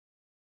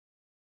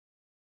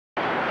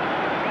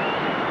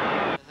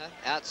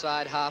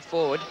outside half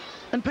forward.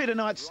 And Peter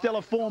Knight's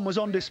stellar form was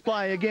on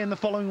display again the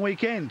following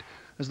weekend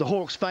as the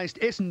Hawks faced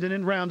Essendon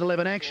in round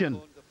 11 action.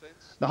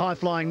 The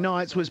high-flying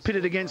Knights was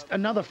pitted against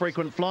another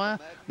frequent flyer,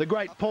 the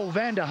great Paul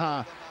van der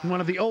Haar, in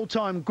one of the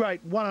all-time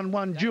great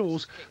one-on-one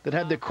duels that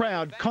had the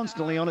crowd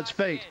constantly on its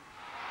feet.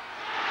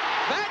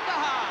 Van der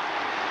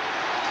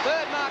Haar,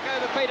 third mark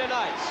over Peter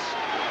Knights.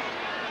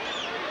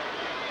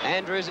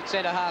 Andrews at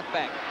centre half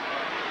back.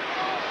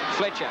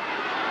 Fletcher.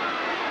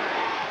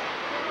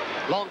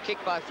 Long kick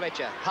by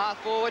Fletcher.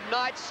 Half forward,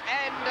 Knights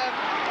and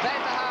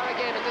Van der Haar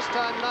again, and this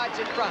time Knights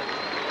in front.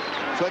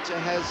 Fletcher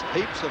has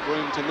heaps of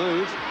room to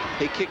move.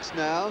 He kicks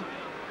now.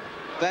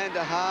 Van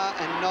der Haar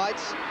and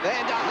Knights.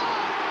 Van der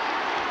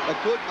Haar!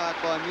 A good mark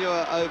by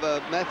Muir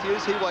over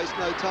Matthews. He wastes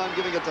no time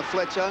giving it to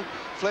Fletcher.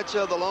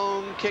 Fletcher, the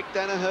long kick,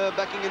 Danaher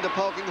backing into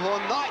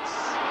Polkinghorne. Knights!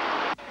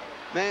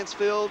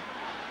 Mansfield.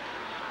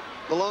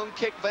 The long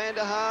kick, Van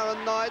der Haar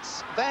and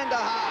Knights. Van der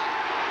Haar!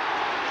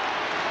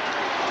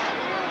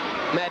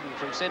 Madden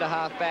from centre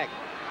half back.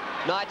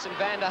 Knights and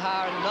Van der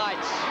Haar and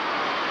Knights.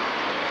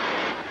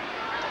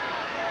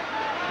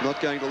 Not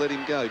going to let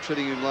him go,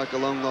 treating him like a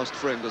long-lost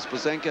friend as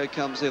Brzanko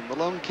comes in. The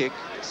long kick,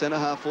 centre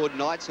half forward,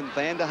 Knights and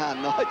Van der Haar.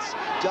 Knights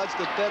judged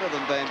it better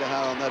than Van der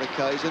Haar on that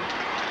occasion.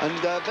 And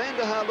Van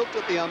der Haar looked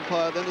at the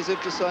umpire then as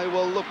if to say,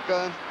 well, look,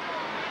 I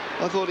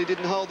thought he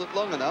didn't hold it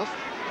long enough.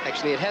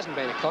 Actually, it hasn't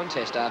been a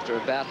contest after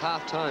about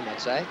half-time, I'd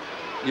say.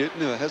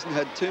 Newton, who hasn't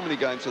had too many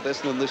games with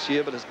Essendon this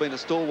year, but has been a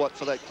stalwart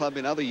for that club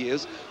in other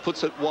years,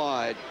 puts it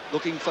wide,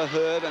 looking for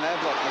Hurd and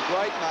Avlok. A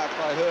great mark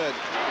by Hurd.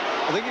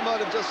 I think he might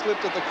have just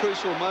slipped at the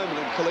crucial moment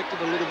and collected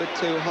a little bit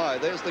too high.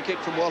 There's the kick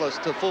from Wallace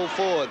to full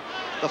forward.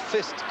 The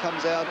fist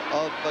comes out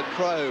of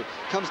Crow.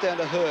 Comes down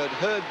to Hurd.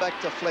 Hurd back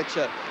to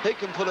Fletcher. He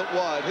can put it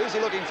wide. Who's he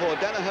looking for?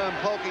 Danaher and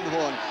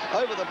Polkinghorne.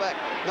 Over the back.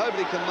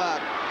 Nobody can mark.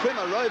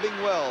 Primmer roving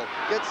well.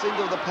 Gets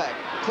into the pack.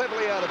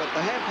 Cleverly out of it.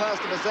 The hand pass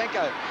to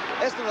Brzanko.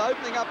 Essendon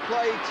opening up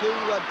play to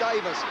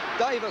Davis.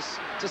 Davis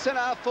to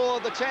centre half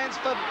forward. The chance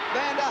for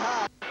Van der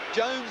Haar.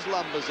 Jones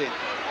lumbers in.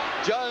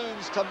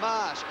 Jones to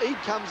Marsh. He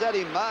comes at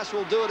him. Marsh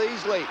will do it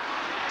easily.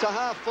 To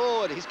half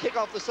forward. His kick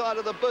off the side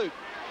of the boot.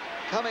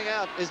 Coming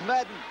out is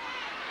Madden.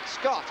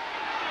 Scott.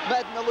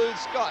 Madden eludes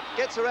Scott.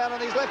 Gets around on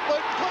his left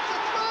boot. Puts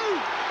it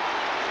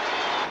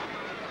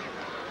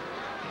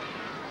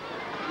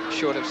through.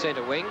 Short of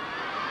centre wing.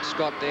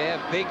 Scott there.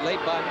 Big leap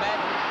by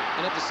Madden.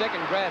 And at the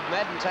second grab,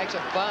 Madden takes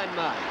a fine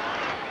mark.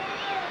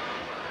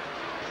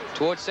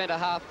 Towards centre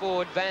half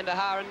forward, Van der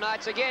Haar and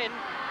Knights again.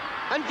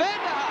 And Van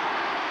der Haar!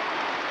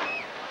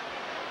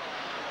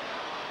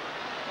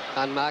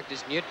 Unmarked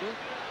is Newton.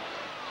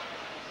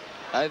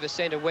 Over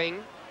centre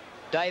wing,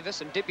 Davis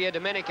and Dipia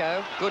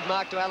Domenico. Good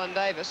mark to Alan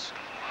Davis.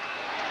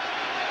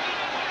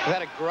 We've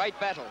had a great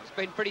battle. It's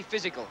been pretty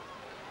physical.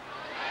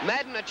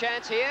 Madden a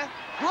chance here.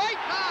 Great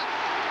mark!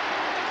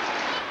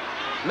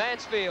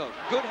 Mansfield,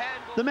 good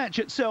handball. The match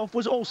itself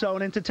was also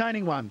an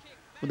entertaining one,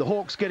 with the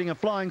Hawks getting a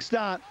flying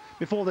start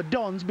before the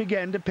Dons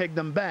began to peg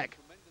them back.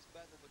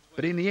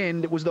 But in the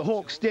end, it was the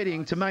Hawks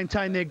steadying to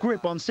maintain their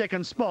grip on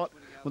second spot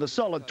with a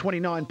solid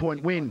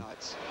 29-point win.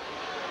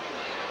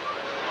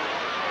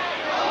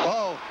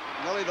 Oh,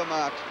 nearly the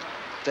mark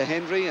to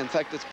Hendry. In fact, it's